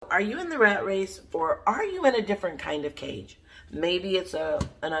are you in the rat race, or are you in a different kind of cage? Maybe it's an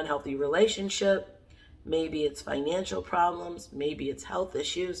unhealthy relationship. Maybe it's financial problems. Maybe it's health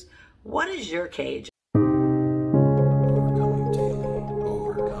issues. What is your cage? Overcoming daily,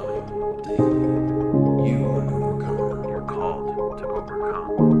 overcoming daily. You are an overcomer. You're called to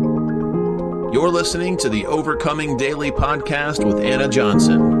overcome. You're listening to the Overcoming Daily podcast with Anna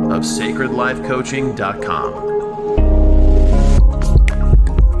Johnson of SacredLifeCoaching.com.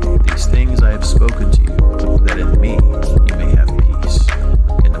 These things I have spoken to you, that in me you may have peace.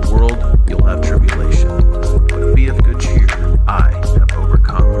 In the world you'll have tribulation. But be of good cheer. I have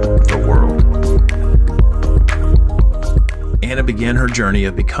overcome the world. Anna began her journey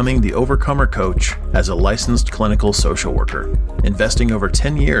of becoming the Overcomer Coach as a licensed clinical social worker, investing over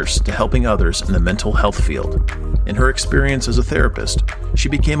 10 years to helping others in the mental health field. In her experience as a therapist, she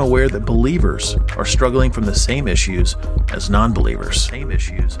became aware that believers are struggling from the same issues as non-believers.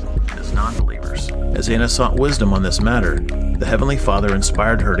 As Anna sought wisdom on this matter, the Heavenly Father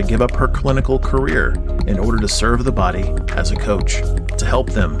inspired her to give up her clinical career in order to serve the body as a coach, to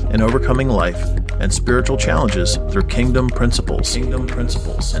help them in overcoming life and spiritual challenges through kingdom principles.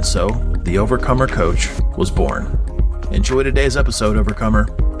 And so, the Overcomer Coach was born. Enjoy today's episode, Overcomer.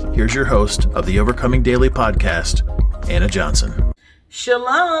 Here's your host of the Overcoming Daily podcast, Anna Johnson.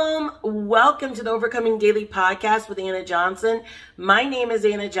 Shalom. Welcome to the Overcoming Daily podcast with Anna Johnson. My name is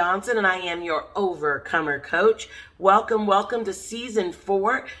Anna Johnson and I am your Overcomer Coach. Welcome to season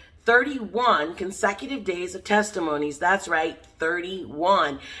 4, 31 consecutive days of testimonies. That's right,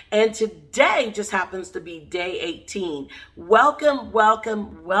 31. And today just happens to be day 18. Welcome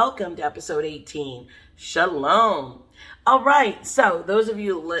to episode 18. Shalom. All right, so those of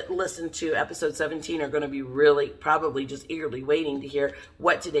you who listen to episode 17 are going to be really probably just eagerly waiting to hear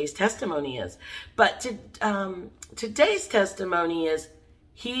what today's testimony is. But today's testimony is,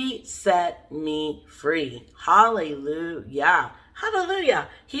 He set me free. Hallelujah. Hallelujah.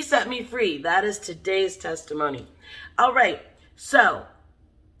 He set me free. That is today's testimony. All right, so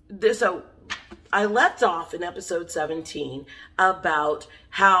I left off in episode 17 about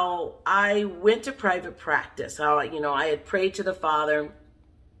how I went to private practice, how, I had prayed to the Father,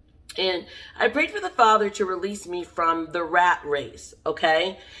 and I prayed for the Father to release me from the rat race,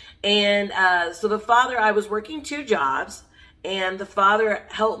 okay? And so the Father, I was working 2 jobs, and the Father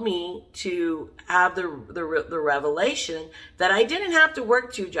helped me to have the revelation that I didn't have to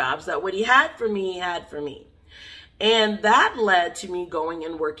work 2 jobs, that what He had for me, He had for me. And that led to me going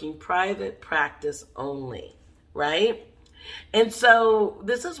and working private practice only, right? And so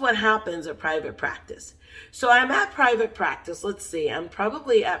this is what happens at private practice. So I'm at private practice. Let's see. I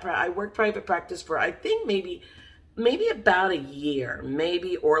worked private practice for, I think maybe about a year,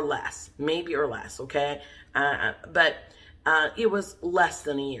 maybe or less, okay? But it was less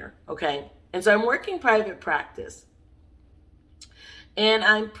than a year, okay? And so I'm working private practice. And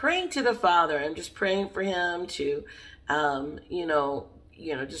I'm praying to the Father. I'm just praying for Him to,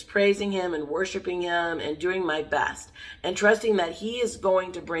 just praising Him and worshiping Him and doing my best and trusting that He is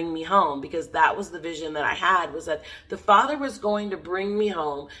going to bring me home, because that was the vision that I had, was that the Father was going to bring me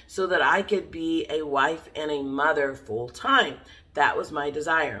home so that I could be a wife and a mother full time. That was my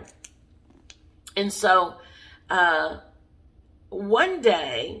desire. And so, one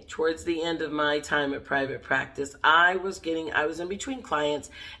day, towards the end of my time at private practice, I was in between clients,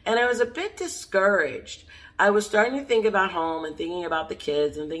 and I was a bit discouraged. I was starting to think about home and thinking about the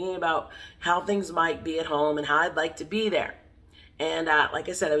kids and thinking about how things might be at home and how I'd like to be there. And like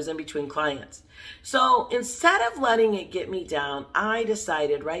I said, I was in between clients. So instead of letting it get me down, I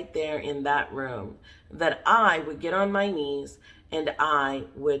decided right there in that room that I would get on my knees and I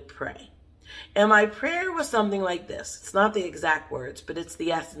would pray. And my prayer was something like this. It's not the exact words, but it's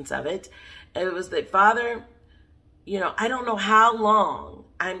the essence of it. It was that, Father, I don't know how long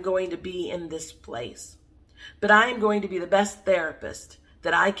I'm going to be in this place, but I am going to be the best therapist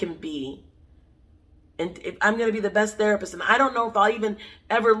that I can be. And if I'm going to be the best therapist, and I don't know if I'll even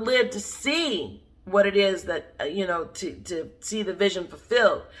ever live to see what it is that, to see the vision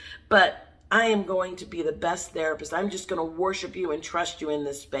fulfilled, but I am going to be the best therapist. I'm just going to worship You and trust You in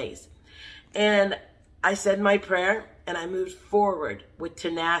this space. And I said my prayer, and I moved forward with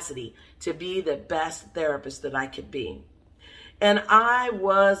tenacity to be the best therapist that I could be. And I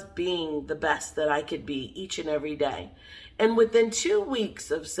was being the best that I could be each and every day. And within 2 weeks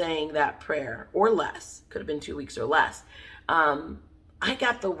of saying that prayer, or less, could have been 2 weeks or less, I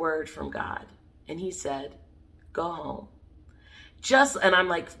got the word from God. And He said, go home. And I'm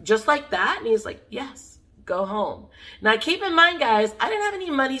like, just like that? And He's like, yes. Go home. Now, keep in mind, guys, I didn't have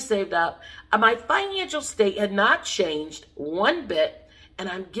any money saved up. My financial state had not changed one bit, and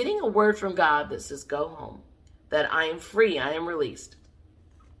I'm getting a word from God that says, go home, that I am free, I am released.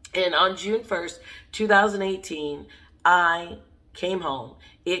 And on June 1st, 2018, I came home.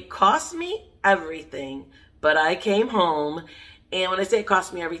 It cost me everything, but I came home. And when I say it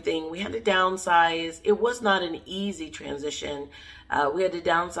cost me everything, we had to downsize. It was not an easy transition. We had to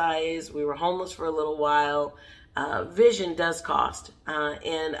downsize. We were homeless for a little while. Vision does cost.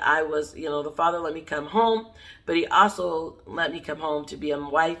 And I was, the Father let me come home, but he also let me come home to be a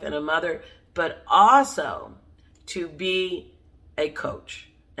wife and a mother, but also to be a coach,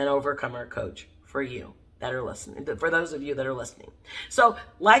 an overcomer coach for you that are listening, for those of you that are listening. So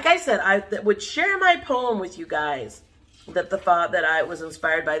like I said, I would share my poem with you guys that I was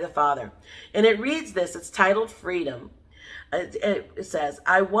inspired by the Father. And it reads this, it's titled Freedom. It says,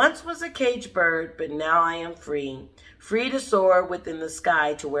 I once was a caged bird, but now I am free to soar within the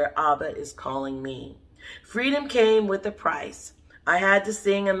sky to where Abba is calling me. Freedom came with a price. I had to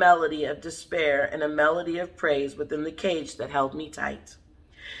sing a melody of despair and a melody of praise within the cage that held me tight.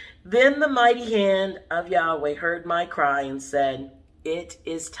 Then the mighty hand of Yahweh heard my cry and said, it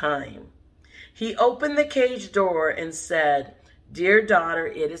is time. He opened the cage door and said, dear daughter,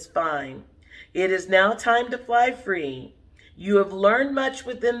 it is fine. It is now time to fly free. You have learned much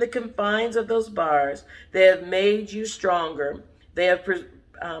within the confines of those bars. They have made you stronger. They have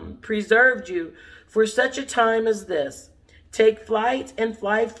preserved you for such a time as this. Take flight and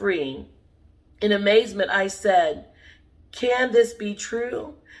fly free. In amazement, I said, can this be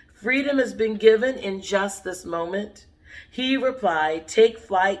true? Freedom has been given in just this moment. He replied, take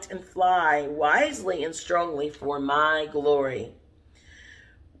flight and fly wisely and strongly for my glory.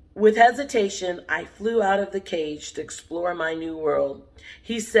 With hesitation, I flew out of the cage to explore my new world.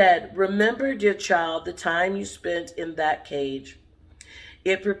 He said, remember, dear child, the time you spent in that cage.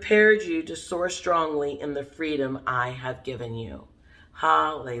 It prepared you to soar strongly in the freedom I have given you.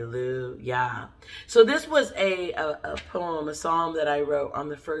 Hallelujah. So this was a poem, a psalm that I wrote on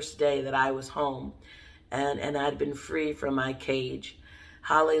the first day that I was home and I'd been free from my cage.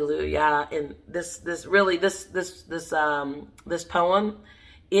 Hallelujah. And this poem,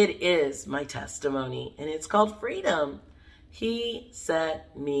 it is my testimony, and it's called Freedom. He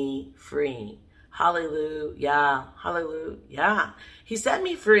set me free. Hallelujah. Hallelujah. He set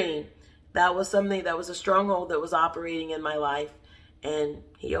me free. That was something that was a stronghold that was operating in my life. And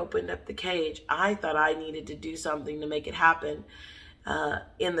he opened up the cage. I thought I needed to do something to make it happen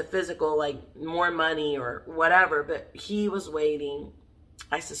in the physical, like more money or whatever. But he was waiting.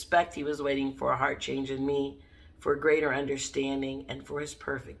 I suspect he was waiting for a heart change in me, for greater understanding, and for his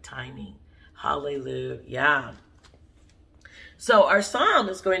perfect timing. Hallelujah. So our psalm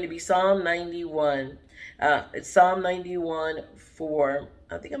is going to be Psalm 91. It's Psalm 91, 4.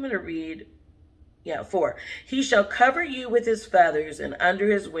 I think I'm going to read, 4. He shall cover you with his feathers, and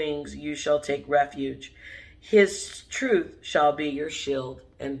under his wings you shall take refuge. His truth shall be your shield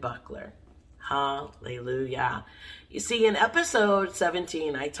and buckler. Hallelujah. You see, in episode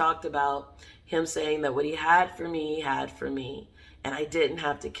 17, I talked about him saying that what he had for me, he had for me, and I didn't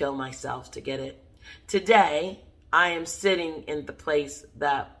have to kill myself to get it. Today, I am sitting in the place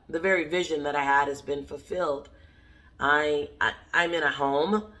that the very vision that I had has been fulfilled. I'm in a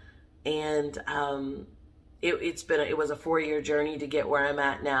home, and it was a 4-year journey to get where I'm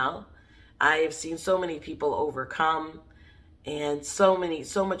at now. I have seen so many people overcome, and so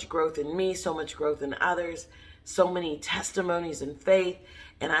much growth in me, so much growth in others, so many testimonies and faith.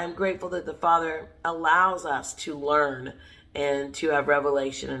 And I'm grateful that the Father allows us to learn and to have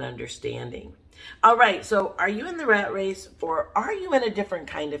revelation and understanding. All right, so are you in the rat race, or are you in a different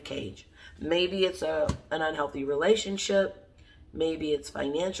kind of cage? Maybe it's an unhealthy relationship. Maybe it's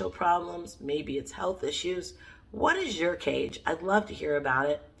financial problems. Maybe it's health issues. What is your cage? I'd love to hear about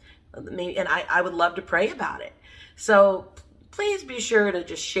it. And I would love to pray about it. So please be sure to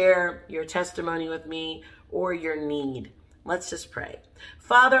just share your testimony with me or your need. Let's just pray.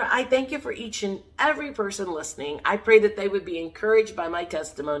 Father, I thank you for each and every person listening. I pray that they would be encouraged by my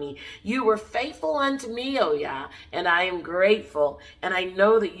testimony. You were faithful unto me, oh yeah, and I am grateful. And I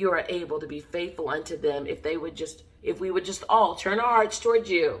know that you are able to be faithful unto them if we would just all turn our hearts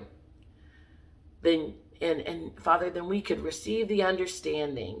towards you. Then Father, then we could receive the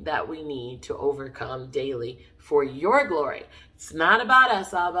understanding that we need to overcome daily for your glory. It's not about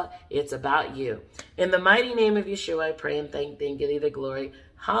us, Abba. It's about you. In the mighty name of Yeshua, I pray and thank thee and give thee the glory.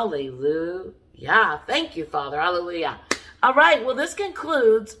 Hallelujah. Thank you, Father. Hallelujah. All right. Well, this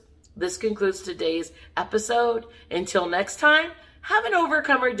concludes today's episode. Until next time, have an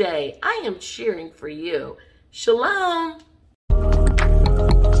overcomer day. I am cheering for you. Shalom.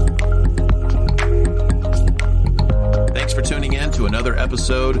 Thanks for tuning in to another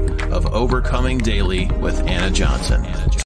episode of Overcoming Daily with Anna Johnson.